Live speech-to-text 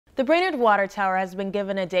The Brainerd Water Tower has been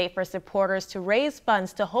given a date for supporters to raise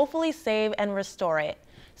funds to hopefully save and restore it.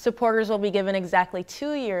 Supporters will be given exactly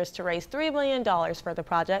 2 years to raise $3 million for the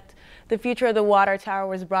project. The future of the water tower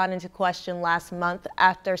was brought into question last month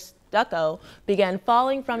after stucco began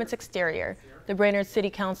falling from its exterior. The Brainerd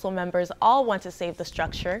City Council members all want to save the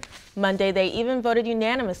structure. Monday, they even voted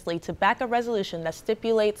unanimously to back a resolution that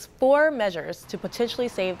stipulates 4 measures to potentially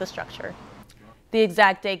save the structure. The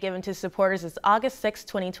exact date given to supporters is August 6,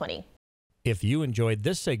 2020. If you enjoyed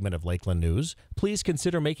this segment of Lakeland News, please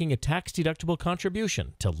consider making a tax-deductible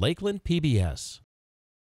contribution to Lakeland PBS.